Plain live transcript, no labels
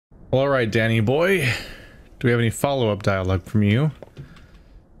Well, alright, Danny boy. Do we have any follow-up dialogue from you?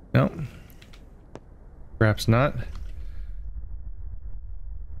 No. Perhaps not.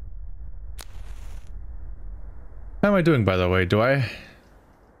 How am I doing, by the way?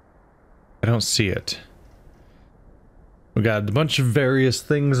 I don't see it. We got a bunch of various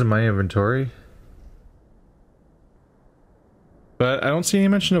things in my inventory. But I don't see any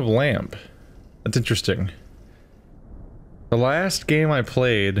mention of lamp. That's interesting. The last game I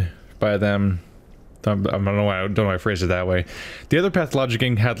played by them, I don't know why I phrased it that way. The other Pathologic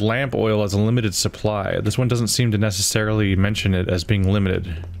game had lamp oil as a limited supply. This one doesn't seem to necessarily mention it as being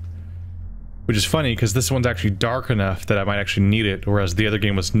limited. Which is funny, because this one's actually dark enough that I might actually need it, whereas the other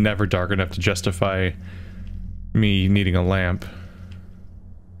game was never dark enough to justify me needing a lamp.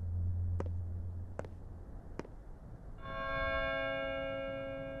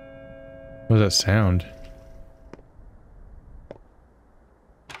 What does that sound?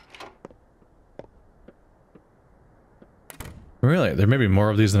 Really? There may be more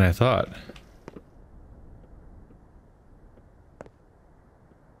of these than I thought.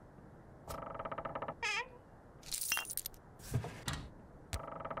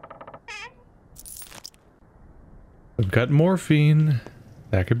 We've got morphine.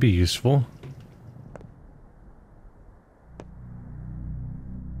 That could be useful.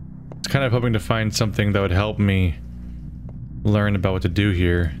 I was kind of hoping to find something that would help me learn about what to do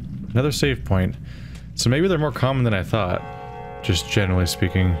here. Another save point. So maybe they're more common than I thought. Just generally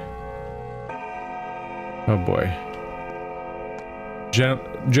speaking. Oh boy.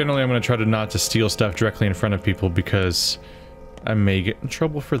 Generally I'm going to try to not to steal stuff directly in front of people because I may get in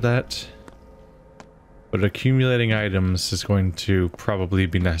trouble for that. But accumulating items is going to probably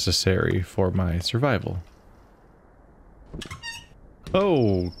be necessary for my survival.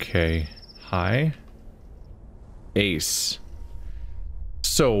 Okay. Hi. Ace.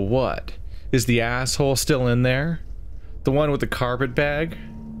 So what? Is the asshole still in there? The one with the carpet bag?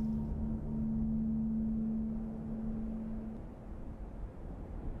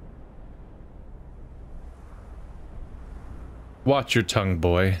 Watch your tongue,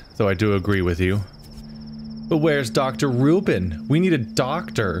 boy, though I do agree with you. But where's Dr. Rubin? We need a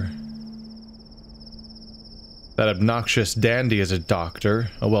doctor. That obnoxious dandy is a doctor.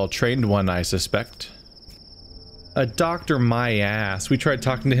 A well-trained one, I suspect. A doctor, my ass. We tried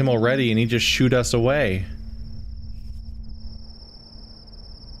talking to him already and he just shooed us away.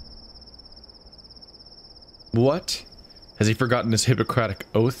 What? Has he forgotten his Hippocratic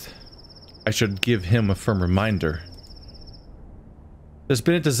oath? I should give him a firm reminder. There's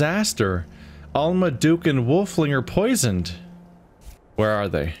been a disaster. Alma, Duke, and Wolfling are poisoned. Where are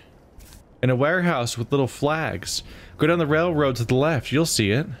they? In a warehouse with little flags. Go down the railroad to the left, you'll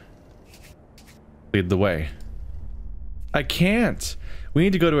see it. Lead the way. I can't. We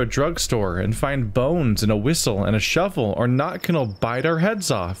need to go to a drugstore and find bones and a whistle and a shovel, or Notkin will bite our heads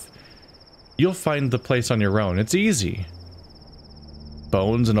off. You'll find the place on your own. It's easy.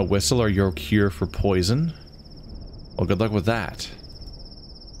 Bones and a whistle are your cure for poison? Well, good luck with that.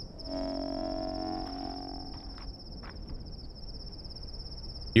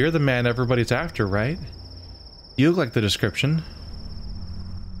 You're the man everybody's after, right? You look like the description.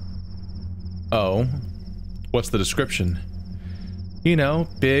 Oh. What's the description? You know,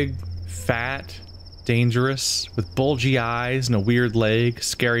 big, fat, dangerous, with bulgy eyes and a weird leg,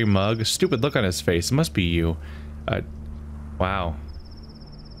 scary mug, a stupid look on his face. It must be you. Wow.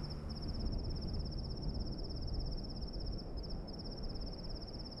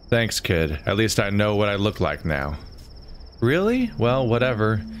 Thanks, kid. At least I know what I look like now. Really? Well,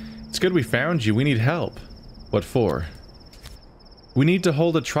 whatever. It's good we found you. We need help. What for? We need to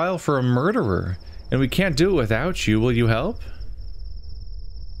hold a trial for a murderer, and we can't do it without you. Will you help?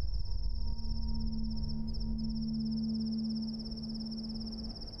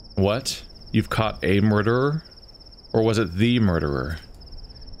 What? You've caught a murderer? Or was it the murderer?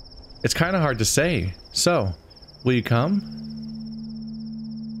 It's kind of hard to say. So, will you come?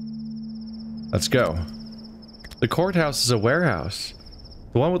 Let's go. The courthouse is a warehouse.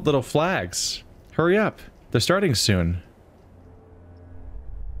 The one with little flags. Hurry up. They're starting soon.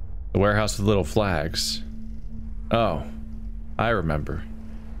 The warehouse with little flags. Oh, I remember.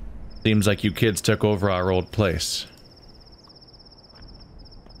 Seems like you kids took over our old place.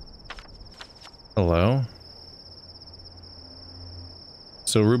 Hello?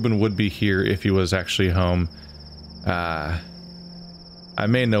 So Reuben would be here if he was actually home. I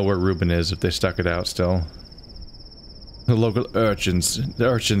may know where Reuben is if they stuck it out still. The local the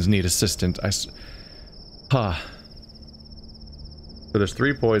urchins need assistance. So there's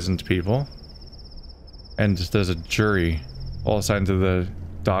 3 poisoned people. And there's a jury all assigned to the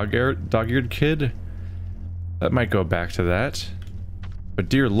Dog-eared kid? That might go back to that. But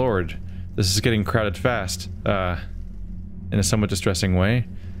dear lord, this is getting crowded fast. In a somewhat distressing way.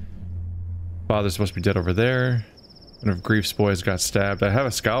 Father's supposed to be dead over there. One of Grief's boys got stabbed. I have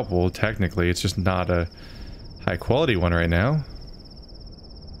a scalpel, technically. It's just not a high quality one right now.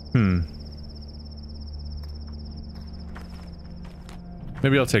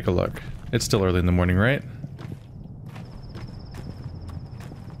 Maybe I'll take a look. It's still early in the morning, right?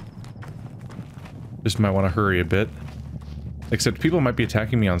 Just might want to hurry a bit. Except people might be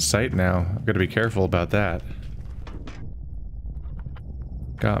attacking me on sight now. I've got to be careful about that.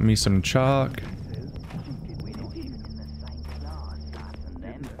 Got me some chalk.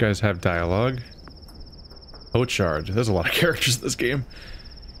 You guys have dialogue. Pochard. There's a lot of characters in this game.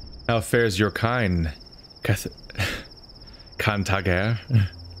 How fares your kind? Kantager.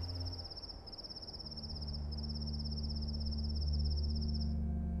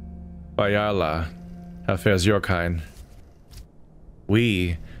 Bayala. How fares your kind?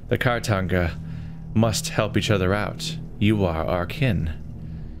 We, the Kartanga, must help each other out. You are our kin.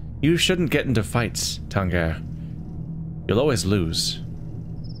 You shouldn't get into fights, Tanger. You'll always lose,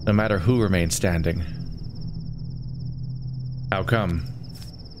 no matter who remains standing. How come?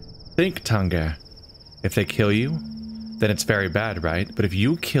 Think, Tanger. If they kill you, then it's very bad, right? But if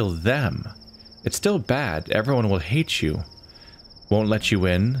you kill them, it's still bad. Everyone will hate you. Won't let you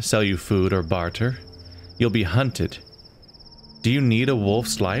in, sell you food or barter. You'll be hunted. Do you need a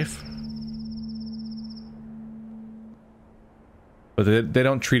wolf's life? But they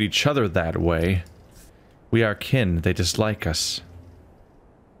don't treat each other that way. We are kin. They dislike us.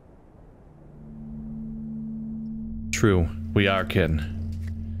 True. We are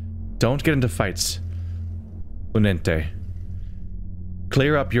kin. Don't get into fights. Unente.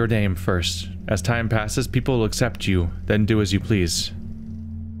 Clear up your name first. As time passes, people will accept you. Then do as you please.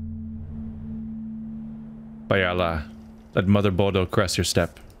 Bayala. Let Mother Bodo caress your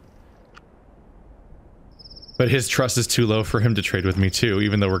step. But his trust is too low for him to trade with me too,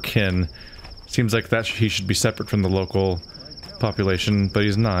 even though we're kin. Seems like that he should be separate from the local population, but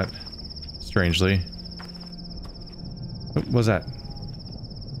he's not. Strangely. What was that?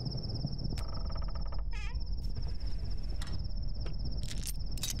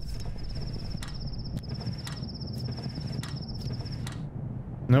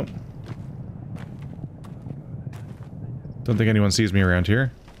 Nope. Don't think anyone sees me around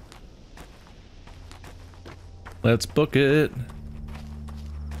here. Let's book it.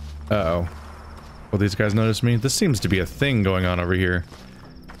 Uh-oh. Will these guys notice me? This seems to be a thing going on over here.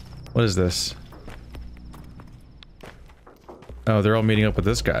 What is this? Oh, they're all meeting up with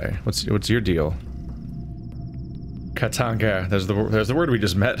this guy. What's your deal? Katanga. There's the word we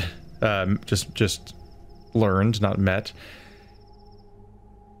just met. Just learned, not met.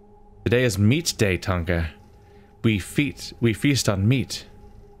 Today is meat day, Tonga. We feast on meat.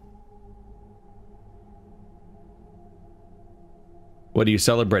 What are you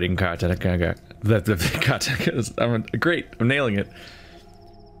celebrating, Katanga? Great, I'm nailing it.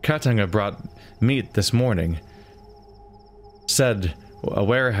 Katanga brought meat this morning. Said a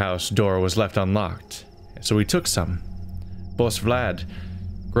warehouse door was left unlocked, so we took some. Boss Vlad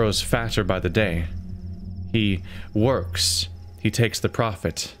grows fatter by the day. He works. He takes the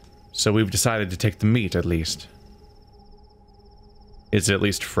profit. So we've decided to take the meat, at least. Is it at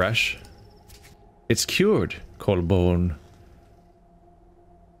least fresh? It's cured, Colbone.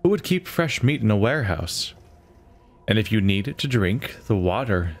 Who would keep fresh meat in a warehouse? And if you need it to drink, the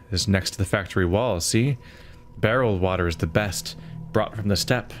water is next to the factory wall, see? Barrel water is the best, brought from the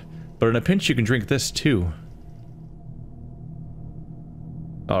steppe. But in a pinch you can drink this too.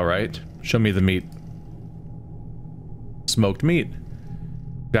 Alright, show me the meat. Smoked meat.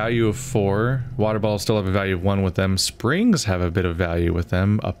 Value of 4. Water bottles still have a value of 1 with them. Springs have a bit of value with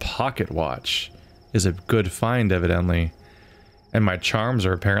them. A pocket watch is a good find, evidently. And my charms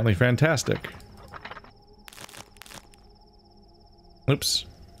are apparently fantastic. Oops.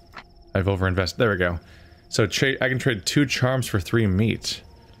 I've overinvested. There we go. So I can trade 2 charms for 3 meat.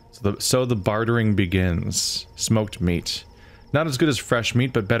 So the bartering begins. Smoked meat. Not as good as fresh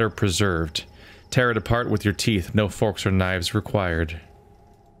meat, but better preserved. Tear it apart with your teeth. No forks or knives required.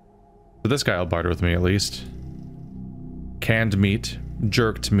 So this guy will barter with me, at least. Canned meat,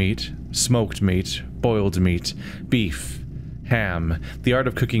 jerked meat, smoked meat, boiled meat, beef, ham. The art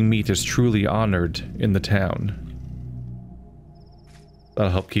of cooking meat is truly honored in the town.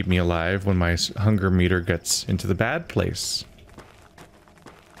 That'll help keep me alive when my hunger meter gets into the bad place.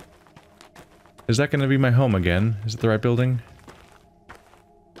 Is that going to be my home again? Is it the right building?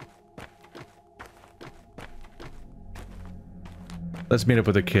 Let's meet up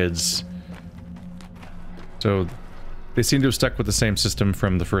with the kids. So, they seem to have stuck with the same system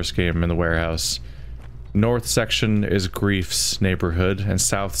from the first game in the warehouse. North section is Grief's neighborhood, and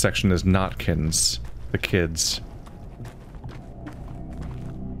south section is Notkin's, the kids.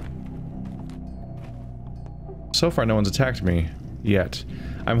 So far, no one's attacked me yet.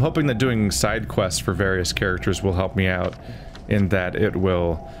 I'm hoping that doing side quests for various characters will help me out, in that it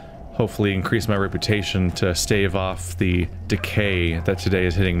will hopefully increase my reputation to stave off the decay that today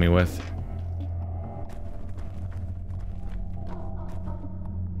is hitting me with.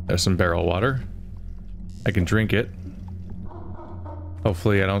 There's some barrel water. I can drink it.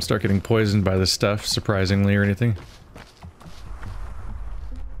 Hopefully I don't start getting poisoned by this stuff, surprisingly, or anything.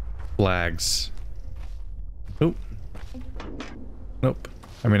 Flags. Oop. Nope.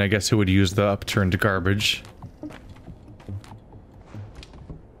 I mean, I guess who would use the upturned garbage?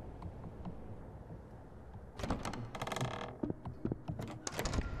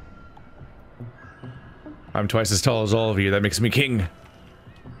 I'm twice as tall as all of you. That makes me king.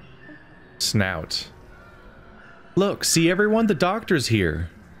 Snout. Look, see everyone? The doctor's here.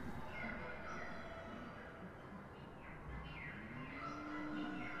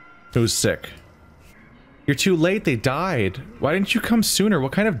 Who's sick? You're too late, they died. Why didn't you come sooner?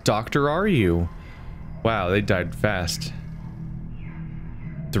 What kind of doctor are you? Wow, they died fast.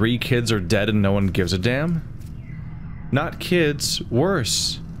 3 kids are dead and no one gives a damn? Not kids,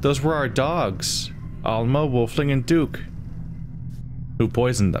 worse. Those were our dogs. Alma, Wolfling, and Duke. Who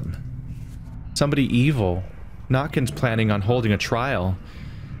poisoned them? Somebody evil. Notkin's planning on holding a trial.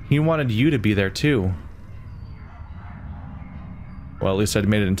 He wanted you to be there too. Well, at least I'd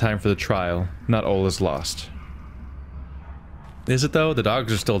made it in time for the trial. Not all is lost. Is it though? The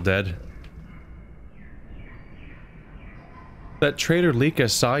dogs are still dead. That traitor Lika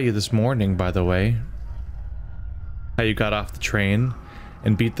saw you this morning, by the way. How you got off the train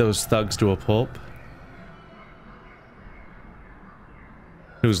and beat those thugs to a pulp.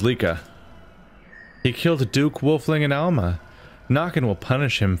 Who's Lika? He killed Duke, Wolfling, and Alma. Notkin will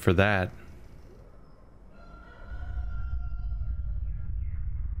punish him for that.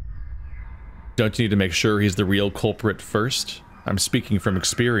 Don't you need to make sure he's the real culprit first? I'm speaking from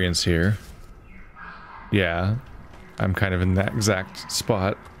experience here. Yeah, I'm kind of in that exact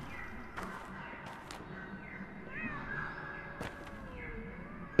spot.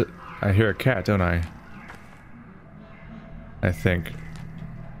 I hear a cat, don't I? I think.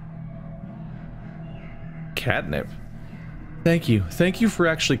 Catnip. Thank you. Thank you for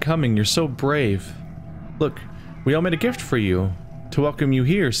actually coming. You're so brave. Look, we all made a gift for you. To welcome you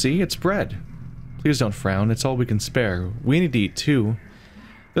here, see? It's bread. Please don't frown. It's all we can spare. We need to eat too.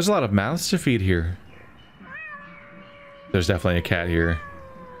 There's a lot of mouths to feed here. There's definitely a cat here.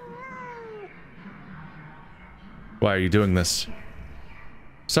 Why are you doing this?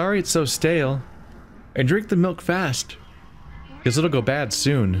 Sorry it's so stale. And drink the milk fast, because it'll go bad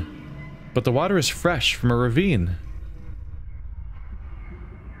soon. But the water is fresh from a ravine.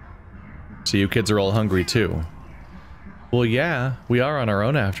 So you kids are all hungry too. Well, yeah, we are on our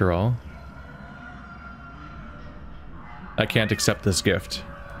own after all. I can't accept this gift.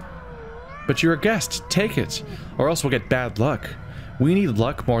 But you're a guest, take it, or else we'll get bad luck. We need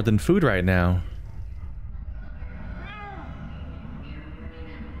luck more than food right now.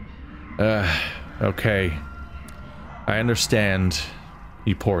 Okay. I understand,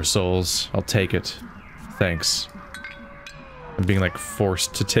 you poor souls. I'll take it. Thanks. I'm being, like,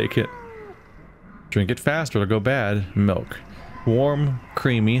 forced to take it. Drink it fast or it'll go bad. Milk. Warm,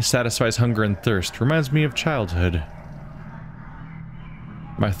 creamy, satisfies hunger and thirst. Reminds me of childhood.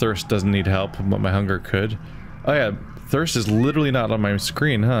 My thirst doesn't need help, but my hunger could. Oh yeah, thirst is literally not on my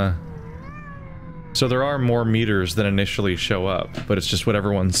screen, huh? So there are more meters than initially show up, but it's just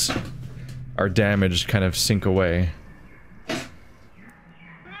whatever ones are damaged kind of sink away.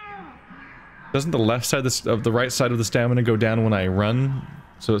 Doesn't the left side of the right side of the stamina go down when I run?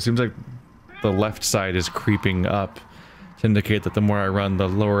 So it seems like the left side is creeping up to indicate that the more I run, the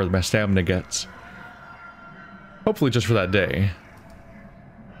lower my stamina gets. Hopefully just for that day.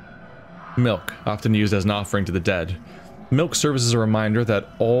 Milk, often used as an offering to the dead. Milk serves as a reminder that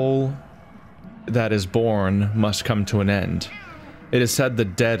all that is born must come to an end. It is said the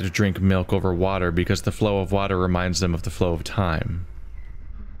dead drink milk over water because the flow of water reminds them of the flow of time.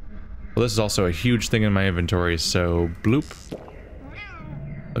 Well, this is also a huge thing in my inventory, so bloop.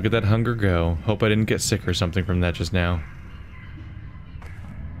 Look at that hunger go. Hope I didn't get sick or something from that just now.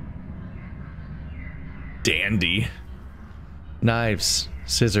 Dandy. Knives,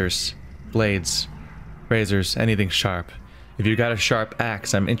 scissors, blades, razors, anything sharp. If you got a sharp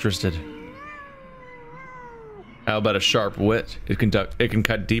axe, I'm interested. How about a sharp wit? It can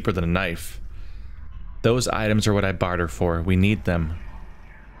cut deeper than a knife. Those items are what I barter for. We need them.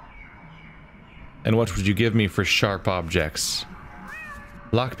 And what would you give me for sharp objects?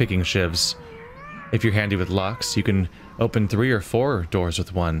 Lockpicking shivs. If you're handy with locks, you can open 3 or 4 doors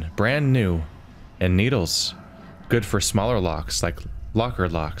with one. Brand new. And needles. Good for smaller locks, like locker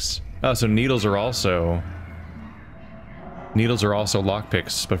locks. Oh, so needles are also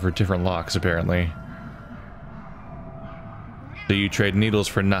lockpicks, but for different locks, apparently. So you trade needles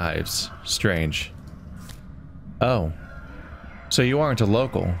for knives. Strange. Oh. So you aren't a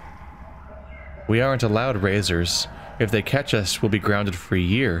local. We aren't allowed razors. If they catch us, we'll be grounded for a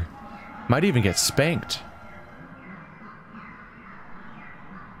year. Might even get spanked.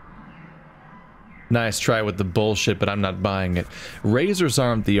 Nice try with the bullshit, but I'm not buying it. Razors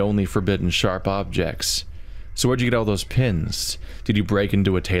aren't the only forbidden sharp objects. So where'd you get all those pins? Did you break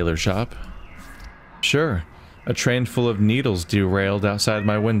into a tailor shop? Sure. A train full of needles derailed outside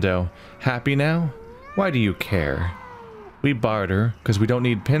my window. Happy now? Why do you care? We barter, because we don't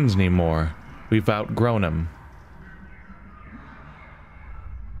need pins anymore. We've outgrown them.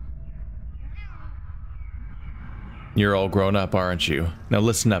 You're all grown up, aren't you? Now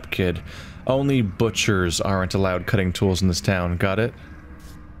listen up, kid. Only butchers aren't allowed cutting tools in this town, got it?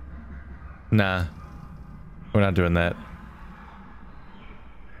 Nah. We're not doing that.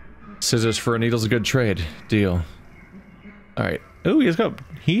 Scissors for a needle's a good trade. Deal. Alright. Ooh,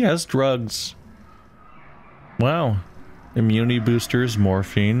 he has drugs. Wow. Immunity boosters,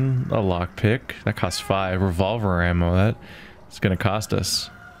 morphine, a lockpick. That costs 5. Revolver ammo, that's gonna cost us.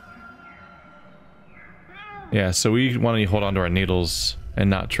 Yeah, so we want to hold on to our needles and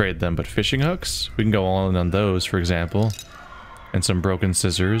not trade them, but fishing hooks? We can go all in on those, for example. And some broken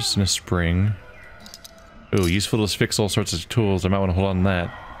scissors and a spring. Ooh, useful to fix all sorts of tools. I might want to hold on to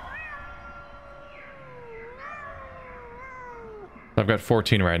that. I've got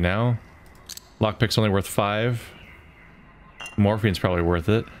 14 right now. Lockpick's only worth 5. Morphine's probably worth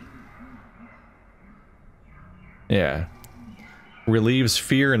it. Yeah. Relieves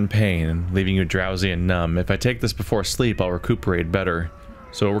fear and pain, leaving you drowsy and numb. If I take this before sleep, I'll recuperate better.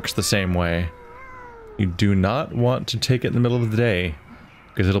 So it works the same way. You do not want to take it in the middle of the day,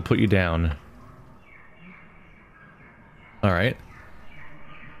 because it'll put you down. Alright.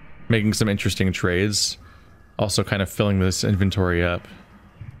 Making some interesting trades. Also kind of filling this inventory up.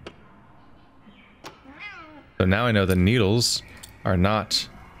 So now I know the needles are not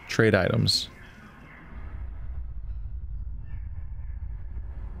trade items.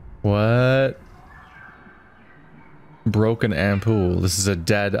 What? Broken ampoule. This is a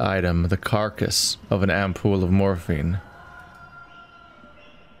dead item. The carcass of an ampoule of morphine.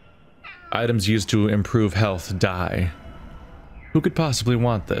 Items used to improve health die. Who could possibly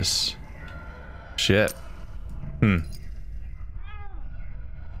want this? Shit.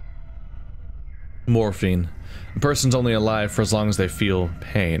 Morphine. A person's only alive for as long as they feel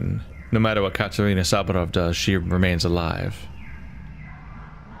pain. No matter what Katerina Sabarov does, she remains alive.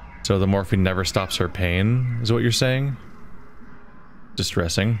 So the morphine never stops her pain, is what you're saying?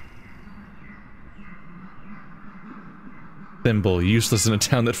 Distressing. Thimble, useless in a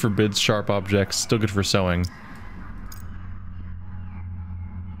town that forbids sharp objects, still good for sewing.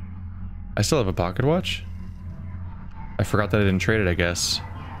 I still have a pocket watch? I forgot that I didn't trade it, I guess.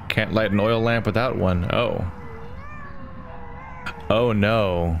 Can't light an oil lamp without one. Oh. Oh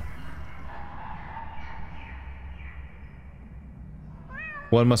no.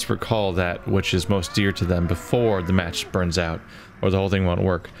 One must recall that which is most dear to them before the match burns out, or the whole thing won't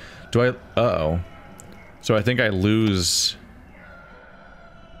work. Do I... Uh-oh. So I think I lose...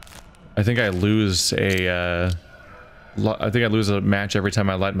 I think I lose a match every time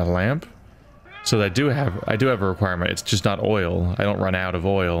I light my lamp. So I do have a requirement. It's just not oil. I don't run out of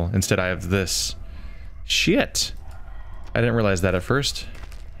oil. Instead I have this. Shit! I didn't realize that at first.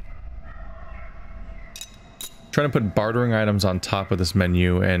 Trying to put bartering items on top of this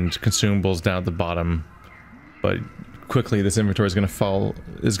menu and consumables down at the bottom, but quickly this inventory is going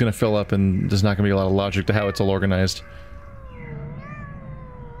to fill up, and there's not going to be a lot of logic to how it's all organized.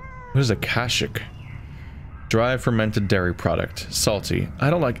 What is a kashik? Dry fermented dairy product, salty. I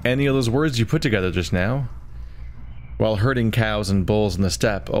don't like any of those words you put together just now. While herding cows and bulls in the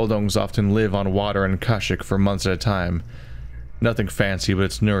steppe, Odongs often live on water and kashik for months at a time. Nothing fancy, but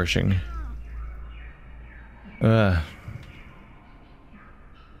it's nourishing.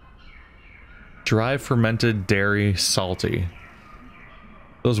 Dry fermented dairy salty.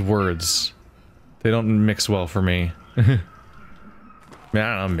 Those words, they don't mix well for me. I mean,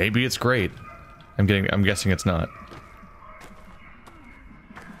 I don't know, maybe it's great. I'm guessing it's not.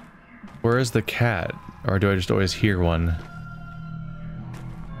 Where is the cat? Or do I just always hear one?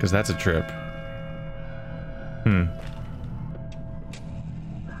 Because that's a trip.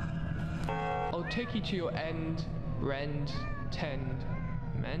 I'll take you to your end, rend, tend,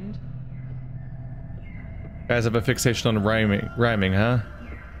 mend. Guys have a fixation on rhyming, huh?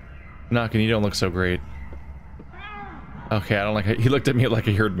 Notkin, you don't look so great. Okay, I don't like it. He looked at me like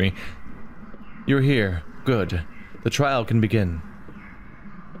he heard me. You're here. Good. The trial can begin.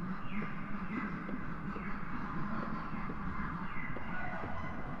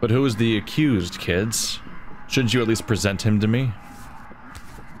 But who is the accused, kids? Shouldn't you at least present him to me?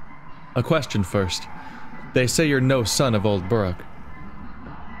 A question first. They say you're no son of old Burrock.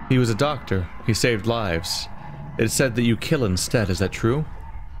 He was a doctor. He saved lives. It is said that you kill instead. Is that true?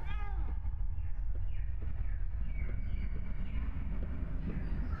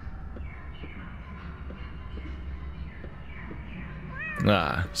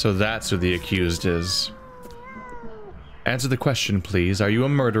 Ah, so that's who the accused is. Answer the question, please. Are you a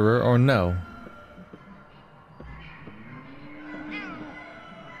murderer or no?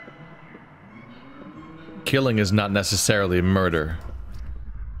 Killing is not necessarily murder.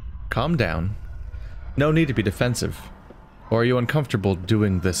 Calm down. No need to be defensive. Or are you uncomfortable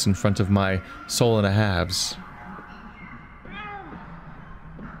doing this in front of my soul and a halves?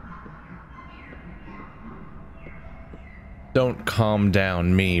 Don't calm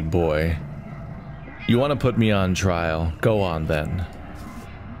down me, boy. You want to put me on trial? Go on then.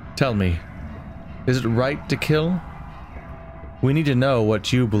 Tell me, is it right to kill? We need to know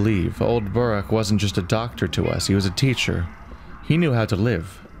what you believe. Old Burrock wasn't just a doctor to us, he was a teacher. He knew how to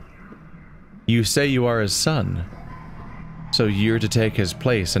live. You say you are his son. So you're to take his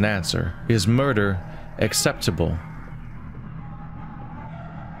place and answer. Is murder acceptable?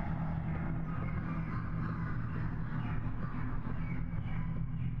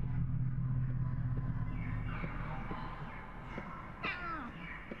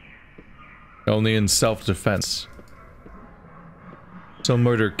 Only in self-defense. So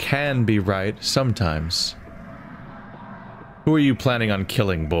murder can be right sometimes. Who are you planning on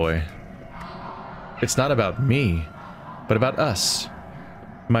killing, boy? It's not about me, but about us.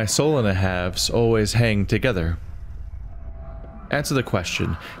 My soul and a halves always hang together. Answer the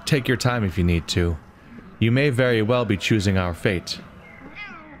question. Take your time if you need to. You may very well be choosing our fate.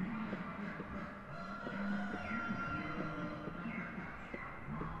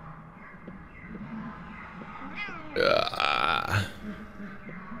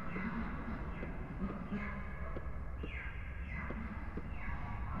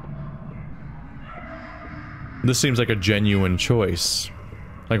 This seems like a genuine choice.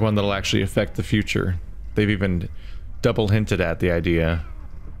 Like one that'll actually affect the future. They've even double hinted at the idea.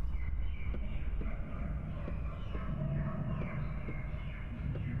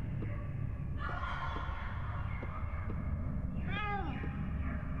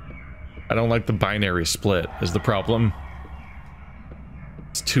 I don't like the binary split, is the problem.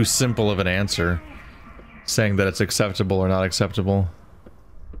 It's too simple of an answer. Saying that it's acceptable or not acceptable.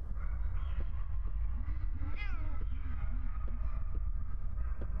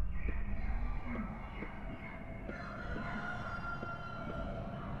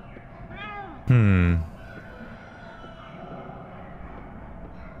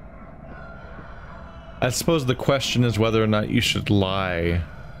 I suppose the question is whether or not you should lie.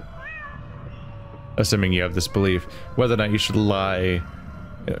 Assuming you have this belief. Whether or not you should lie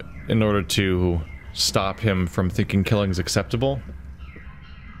in order to stop him from thinking killing is acceptable.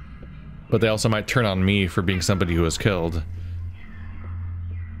 But they also might turn on me for being somebody who was killed.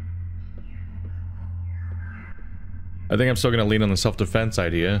 I think I'm still gonna lean on the self-defense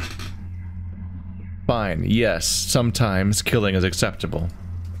idea. Fine, yes, sometimes killing is acceptable.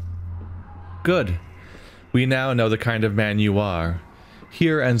 Good. We now know the kind of man you are.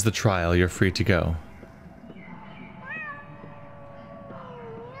 Here ends the trial, you're free to go.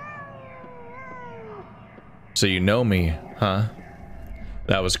 So you know me, huh?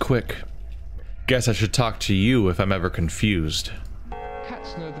 That was quick. Guess I should talk to you if I'm ever confused.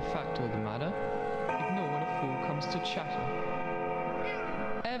 Cats know the fact of the matter. Ignore when a fool comes to chatter.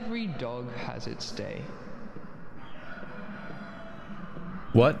 Every dog has its day.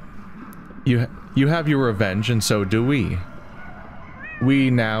 What? You have your revenge, and so do we.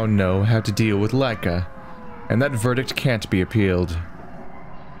 We now know how to deal with Laika, and that verdict can't be appealed.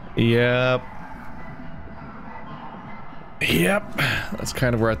 Yep. Yep. That's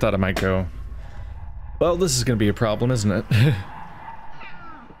kind of where I thought it might go. Well, this is going to be a problem, isn't it?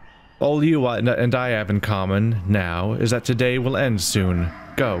 All you and I have in common now is that today will end soon.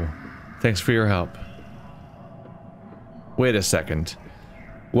 Go. Thanks for your help. Wait a second.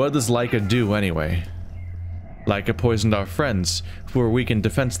 What does Laika do anyway? Leica poisoned our friends, who were weak and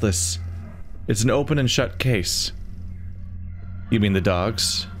defenseless. It's an open and shut case. You mean the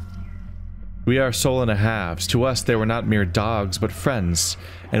dogs? We are soul and a halves. To us, they were not mere dogs, but friends,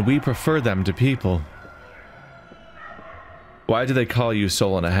 and we prefer them to people. Why do they call you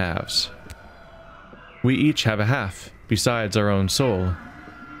soul and a halves? We each have a half, besides our own soul.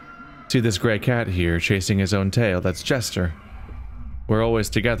 See this gray cat here, chasing his own tail? That's Jester. We're always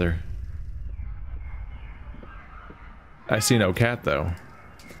together. I see no cat, though.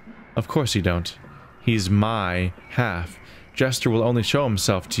 Of course you don't. He's my half. Jester will only show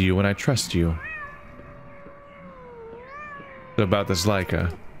himself to you when I trust you. So about this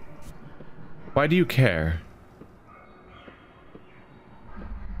Leica. Why do you care?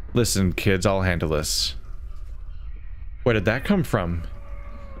 Listen, kids, I'll handle this. Where did that come from?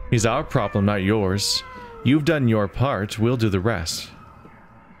 He's our problem, not yours. You've done your part, we'll do the rest.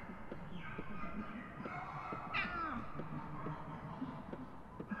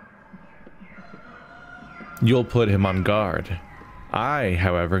 You'll put him on guard. I,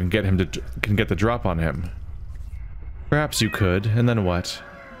 however, can get the drop on him. Perhaps you could, and then what?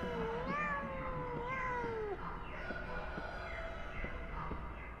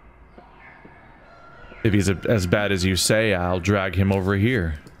 If he's as bad as you say, I'll drag him over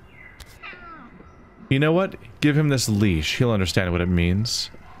here. You know what? Give him this leash. He'll understand what it means.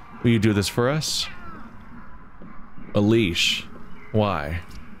 Will you do this for us? A leash. Why?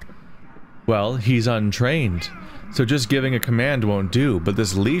 Well, he's untrained, so just giving a command won't do, but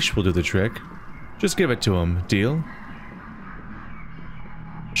this leash will do the trick. Just give it to him. Deal?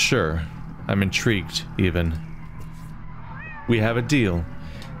 Sure. I'm intrigued, even. We have a deal.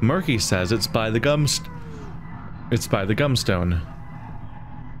 Murky says it's by the gumstone.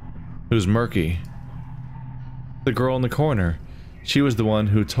 Who's Murky? The girl in the corner. She was the one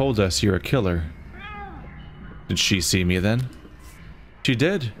who told us you're a killer. Did she see me then? She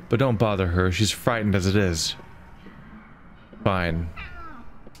did, but don't bother her. She's frightened as it is. Fine.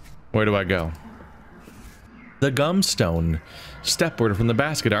 Where do I go? The gumstone. Stepward from the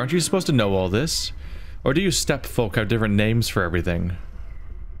basket. Aren't you supposed to know all this? Or do you step folk have different names for everything?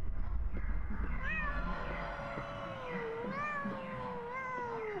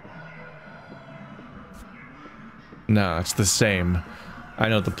 No, it's the same. I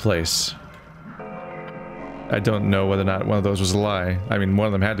know the place. I don't know whether or not one of those was a lie. I mean, one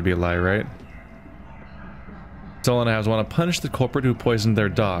of them had to be a lie, right? Soul and a halves want to punish the culprit who poisoned their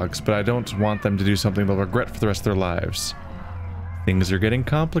dogs, but I don't want them to do something they'll regret for the rest of their lives. Things are getting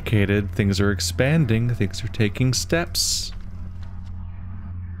complicated, things are expanding, things are taking steps.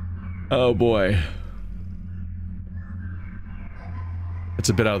 Oh boy. It's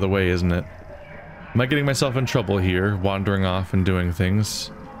a bit out of the way, isn't it? Am I getting myself in trouble here, wandering off and doing things?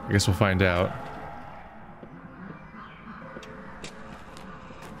 I guess we'll find out.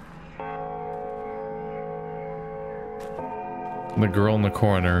 The girl in the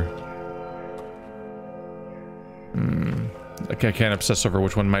corner. I can't obsess over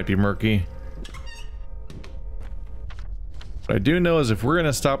which one might be Murky. What I do know is if we're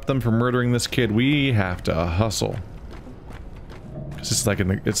gonna stop them from murdering this kid, we have to hustle. Cause it's like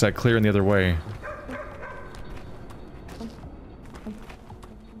it's like clear in the other way.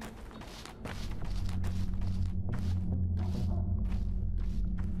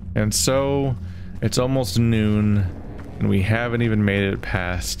 And so, it's almost noon, and we haven't even made it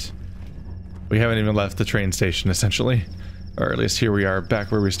past. We haven't even left the train station, essentially. Or at least here we are,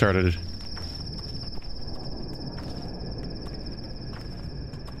 back where we started.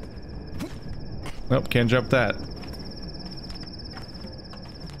 Nope, can't jump that.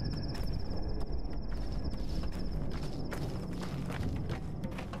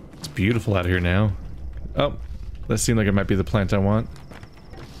 It's beautiful out here now. Oh, that seemed like it might be the plant I want.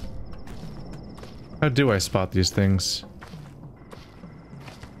 How do I spot these things?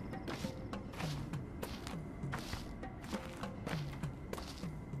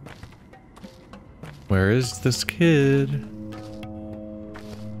 Where is this kid?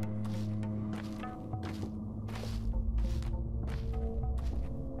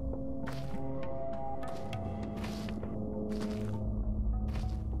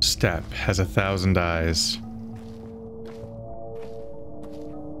 Step has 1,000 eyes.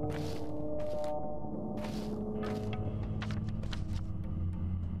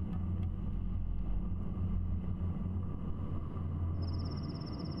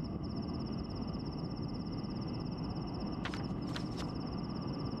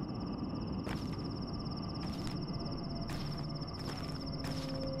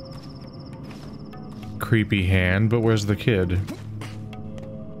 Creepy hand, but where's the kid?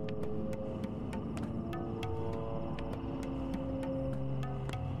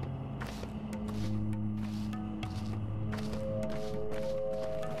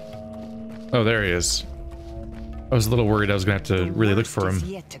 Oh, there he is. I was a little worried I was gonna have to really look for him.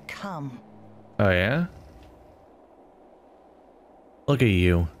 Yet to come. Oh yeah? Look at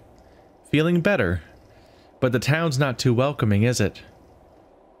you. Feeling better. But the town's not too welcoming, is it?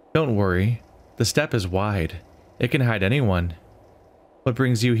 Don't worry. The steppe is wide. It can hide anyone. What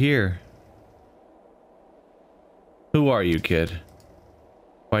brings you here? Who are you, kid?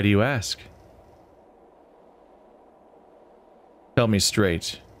 Why do you ask? Tell me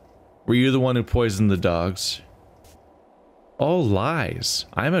straight. Were you the one who poisoned the dogs? All lies.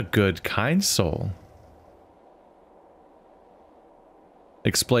 I'm a good, kind soul.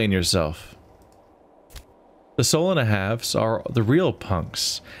 Explain yourself. The soul and a halves are the real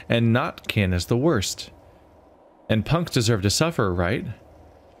punks, and Notkin is the worst. And punks deserve to suffer, right?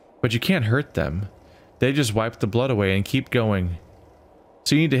 But you can't hurt them. They just wipe the blood away and keep going.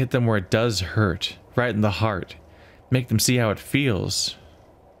 So you need to hit them where it does hurt, right in the heart. Make them see how it feels.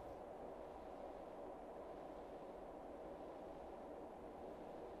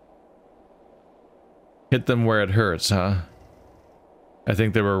 Hit them where it hurts, huh? I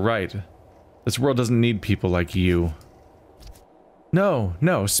think they were right. This world doesn't need people like you. No,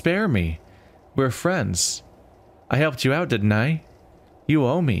 no, spare me. We're friends. I helped you out, didn't I? You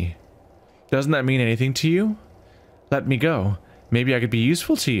owe me. Doesn't that mean anything to you? Let me go. Maybe I could be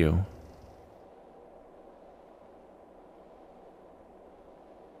useful to you.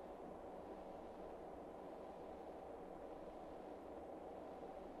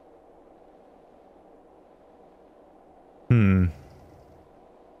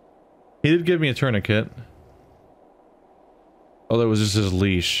 He did give me a tourniquet. Although it was just his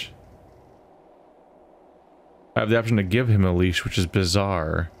leash. I have the option to give him a leash, which is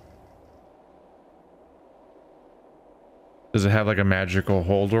bizarre. Does it have like a magical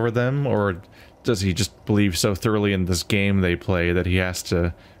hold over them? Or does he just believe so thoroughly in this game they play that he has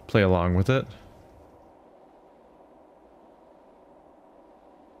to play along with it?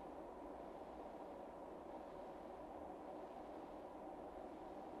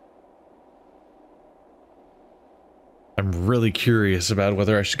 I'm really curious about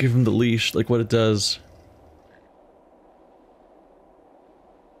whether I should give him the leash, like what it does.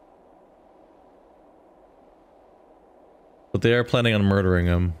 But they are planning on murdering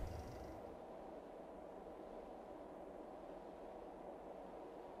him.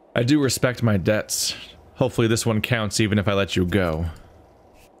 I do respect my debts. Hopefully this one counts even if I let you go.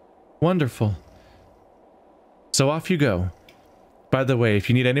 Wonderful. So off you go. By the way, if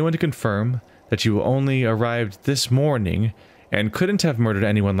you need anyone to confirm that you only arrived this morning and couldn't have murdered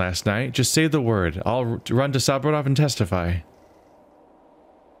anyone last night, just say the word. I'll run to Sabrodov and testify.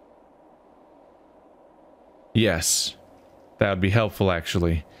 Yes. That would be helpful,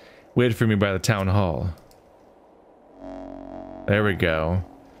 actually. Wait for me by the town hall. There we go.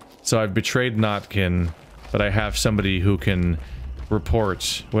 So I've betrayed Notkin, but I have somebody who can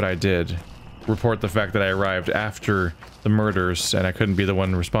report what I did. Report the fact that I arrived after the murders and I couldn't be the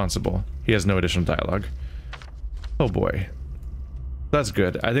one responsible. He has no additional dialogue. Oh boy. That's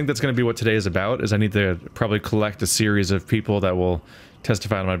good. I think that's going to be what today is about, is I need to probably collect a series of people that will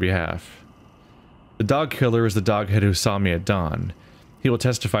testify on my behalf. The dog killer is the doghead who saw me at dawn. He will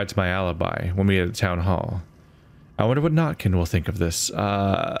testify to my alibi when we meet at the town hall. I wonder what Notkin will think of this.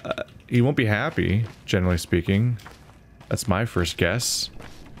 He won't be happy, generally speaking. That's my first guess.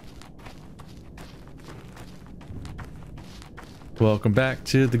 Welcome back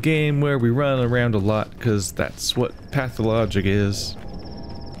to the game where we run around a lot, because that's what Pathologic is.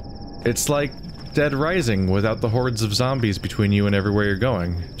 It's like Dead Rising without the hordes of zombies between you and everywhere you're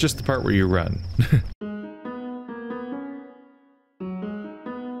going. Just the part where you run.